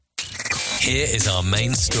Here is our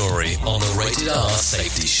main story on the Rated R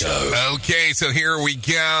Safety Show. Okay, so here we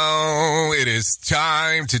go. It is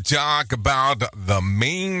time to talk about the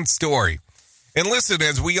main story. And listen,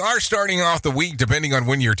 as we are starting off the week, depending on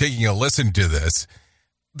when you're taking a listen to this,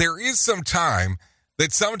 there is some time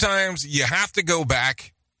that sometimes you have to go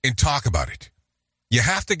back and talk about it. You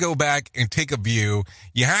have to go back and take a view.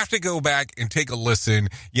 You have to go back and take a listen.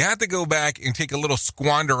 You have to go back and take a little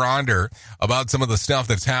squander-onder about some of the stuff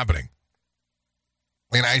that's happening.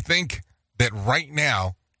 And I think that right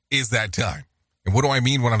now is that time. And what do I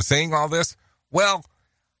mean when I'm saying all this? Well,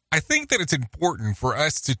 I think that it's important for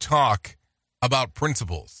us to talk about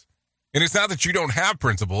principles. And it's not that you don't have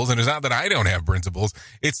principles, and it's not that I don't have principles.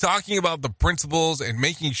 It's talking about the principles and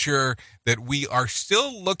making sure that we are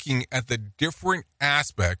still looking at the different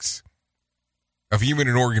aspects of human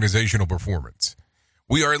and organizational performance.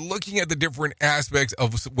 We are looking at the different aspects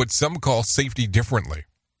of what some call safety differently.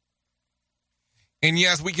 And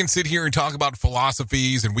yes, we can sit here and talk about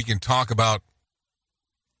philosophies, and we can talk about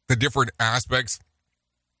the different aspects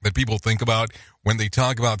that people think about when they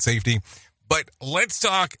talk about safety. But let's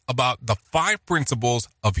talk about the 5 principles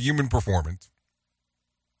of human performance.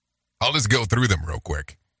 I'll just go through them real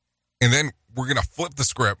quick. And then we're going to flip the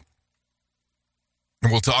script,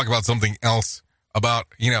 and we'll talk about something else about,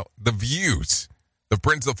 the views, the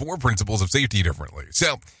 4 principles of safety differently.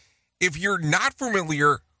 So if you're not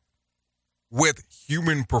familiar with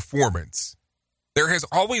human performance, there has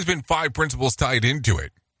always been 5 principles tied into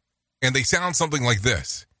it. And they sound something like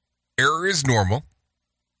this. Error is normal.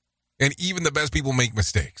 And even the best people make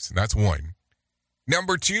mistakes. That's 1.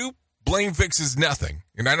 Number 2, blame fixes nothing.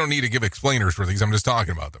 And I don't need to give explainers for these. I'm just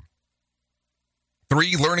talking about them.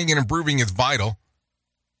 3, learning and improving is vital.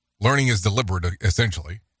 Learning is deliberate,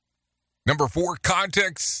 essentially. Number 4,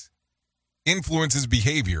 context influences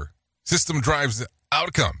behavior. System drives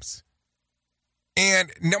outcomes.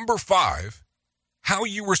 And number 5, how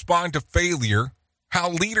you respond to failure, how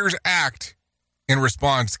leaders act in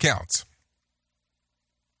response counts.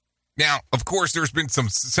 Now, of course, there's been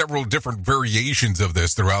several different variations of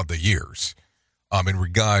this throughout the years in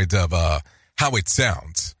regards of how it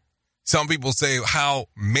sounds. Some people say how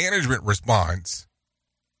management responds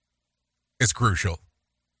is crucial.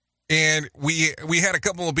 And we had a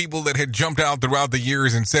couple of people that had jumped out throughout the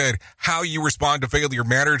years and said how you respond to failure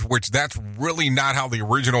matters, which that's really not how the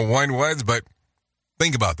original one was, but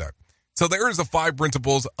think about that. So there's the 5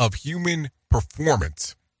 principles of human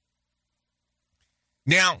performance.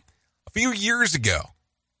 Now, a few years ago,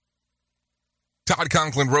 Todd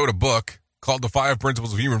Conklin wrote a book called The 5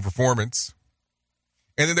 Principles of Human Performance.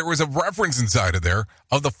 And then there was a reference inside of there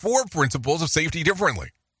of the 4 principles of safety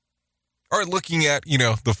differently. Or looking at,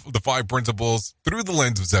 the 5 principles through the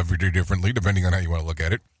lens of safety differently, depending on how you want to look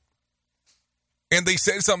at it. And they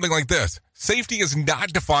said something like this. Safety is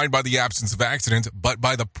not defined by the absence of accidents, but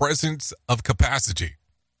by the presence of capacity.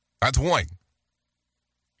 That's 1.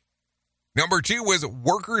 Number 2 is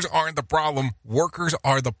workers aren't the problem. Workers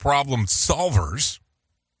are the problem solvers.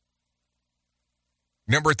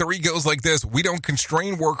 Number 3 goes like this. We don't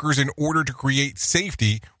constrain workers in order to create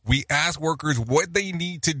safety. We ask workers what they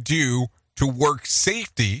need to do to work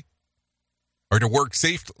safely,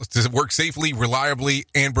 reliably,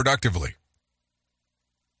 and productively.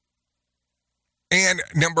 And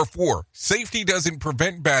number 4, safety doesn't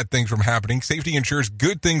prevent bad things from happening. Safety ensures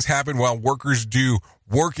good things happen while workers do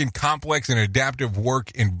work in complex and adaptive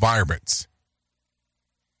work environments.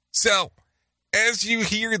 So, as you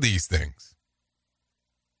hear these things,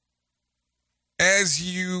 as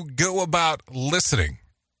you go about listening,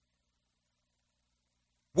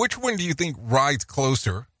 which one do you think rides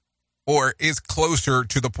closer or is closer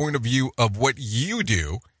to the point of view of what you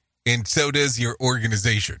do, and so does your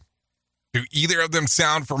organization? Do either of them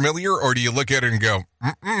sound familiar, or do you look at it and go,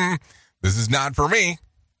 this is not for me?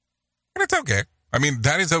 And it's okay. I mean,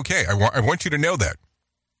 that is okay. I want you to know that.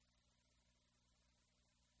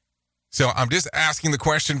 So I'm just asking the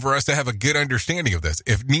question for us to have a good understanding of this.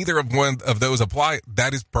 If neither of one of those apply,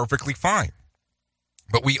 that is perfectly fine.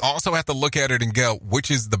 But we also have to look at it and go,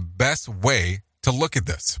 which is the best way to look at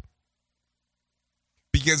this?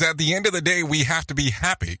 Because at the end of the day, we have to be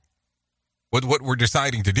happy with what we're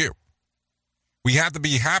deciding to do. We have to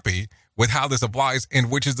be happy with how this applies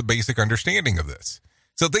and which is the basic understanding of this.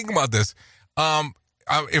 So think about this.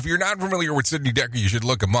 If you're not familiar with Sidney Dekker, you should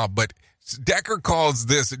look him up. But Dekker calls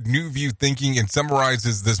this new view thinking and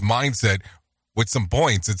summarizes this mindset with some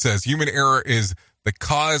points. It says human error is the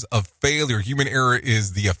cause of failure. Human error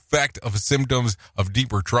is the effect of symptoms of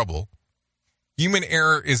deeper trouble. Human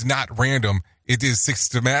error is not random. It is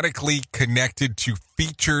systematically connected to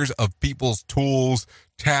features of people's tools,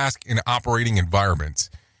 tasks, and operating environments.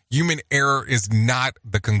 Human error is not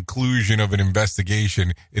the conclusion of an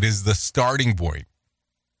investigation. It is the starting point.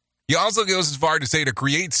 He also goes as far to say to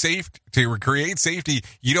create safety,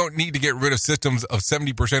 you don't need to get rid of systems of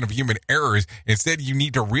 70% of human errors. Instead, you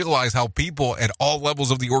need to realize how people at all levels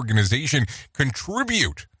of the organization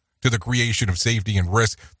contribute to the creation of safety and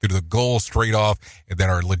risk through the goals straight off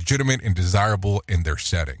that are legitimate and desirable in their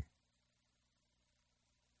setting.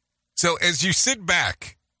 So as you sit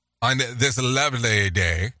back on this lovely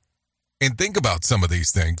day and think about some of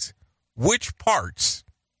these things, which parts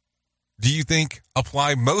do you think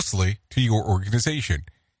apply mostly to your organization?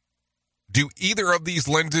 Do either of these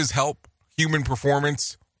lenses help human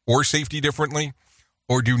performance or safety differently?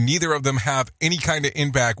 Or do neither of them have any kind of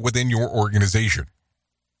impact within your organization?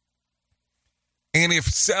 And if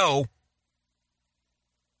so,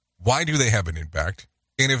 why do they have an impact?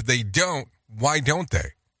 And if they don't, why don't they?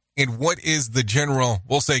 And what is the general,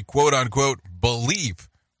 we'll say, quote unquote, belief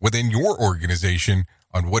within your organization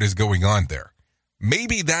on what is going on there?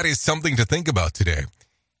 Maybe that is something to think about today.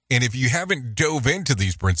 And if you haven't dove into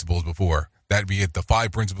these principles before, that be it the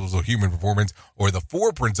 5 principles of human performance or the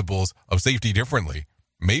 4 principles of safety differently,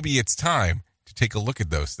 maybe it's time to take a look at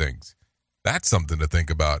those things. That's something to think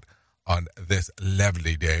about on this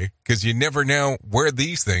lovely day, because you never know where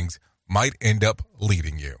these things might end up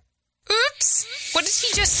leading you. Oops! What did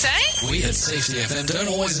he just say? We at Safety FM don't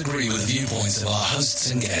always agree with viewpoints of our hosts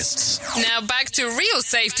and guests. Now back to real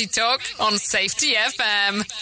safety talk on Safety FM.